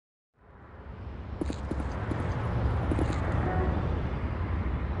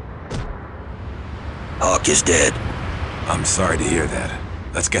Hawk is dead. I'm sorry to hear that.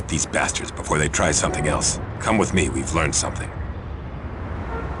 Let's get these bastards before they try something else. Come with me, we've learned something.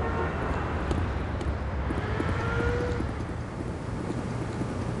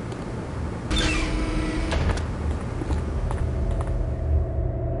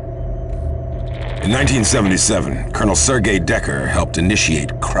 In 1977, Colonel Sergei Decker helped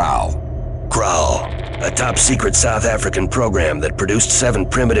initiate CROWL. CROWL, a top-secret South African program that produced 7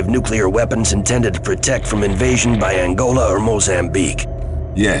 primitive nuclear weapons intended to protect from invasion by Angola or Mozambique.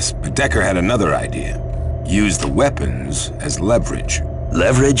 Yes, but Decker had another idea. Use the weapons as leverage.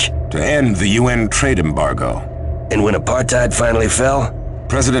 Leverage? To end the UN trade embargo. And when apartheid finally fell?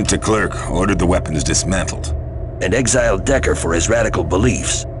 President de Klerk ordered the weapons dismantled. And exiled Decker for his radical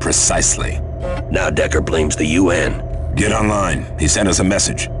beliefs. Precisely. Now Decker blames the UN. Get online. He sent us a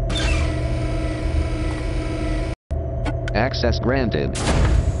message. Access granted.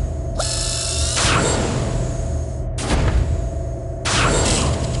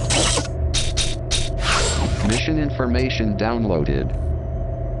 Mission information downloaded.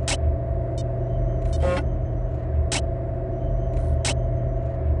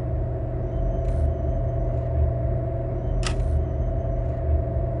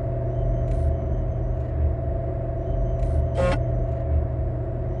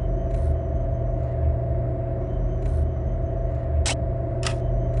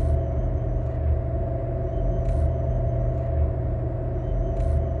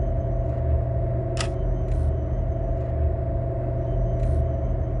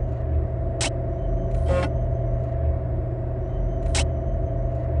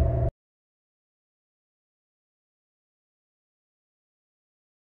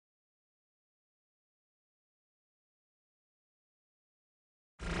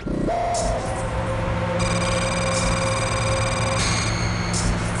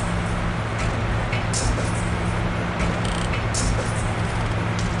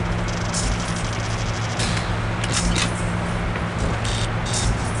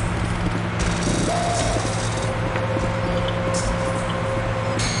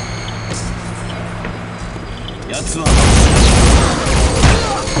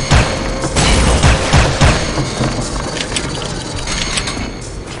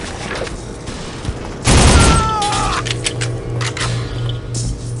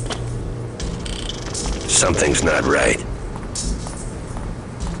 Something's not right.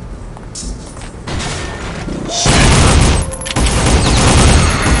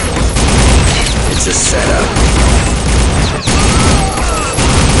 It's a setup.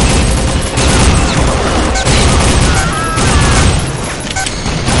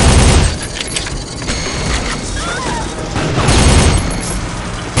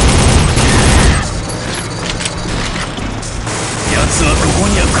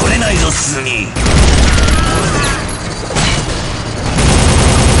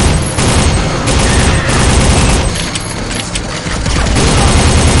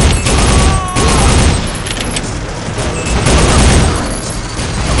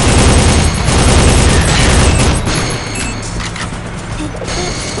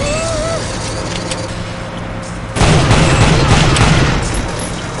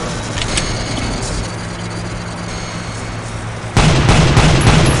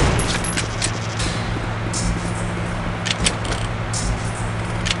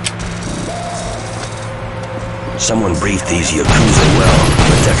 Someone briefed these Yakuza well,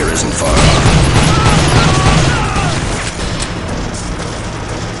 but Decker isn't far off.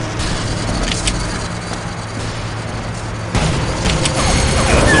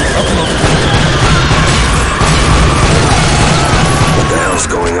 What the hell's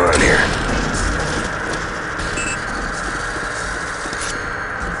going on here?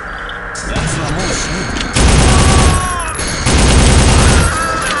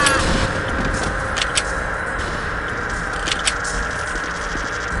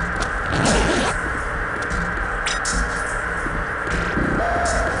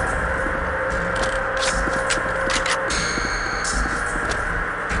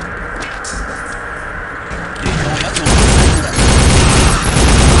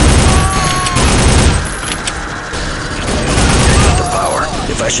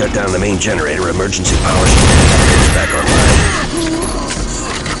 If I shut down the main generator, emergency power should get back online.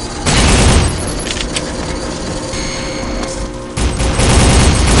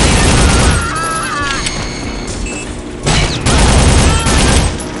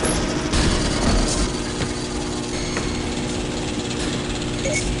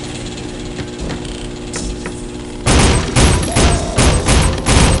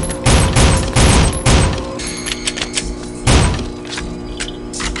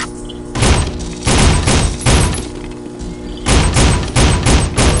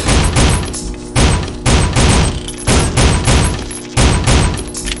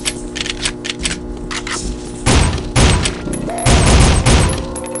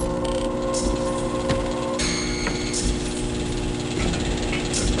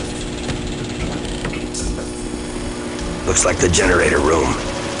 Looks like the generator room.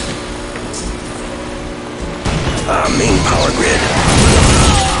 Main power grid.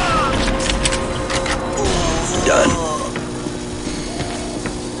 Done.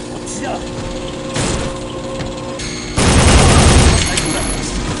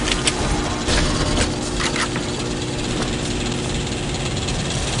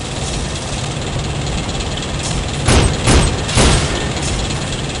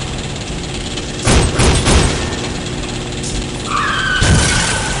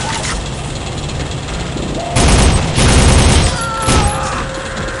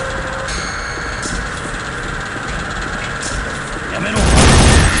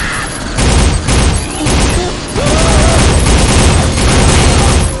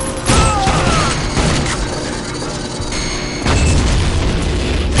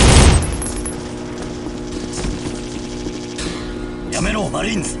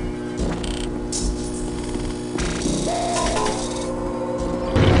 Marines!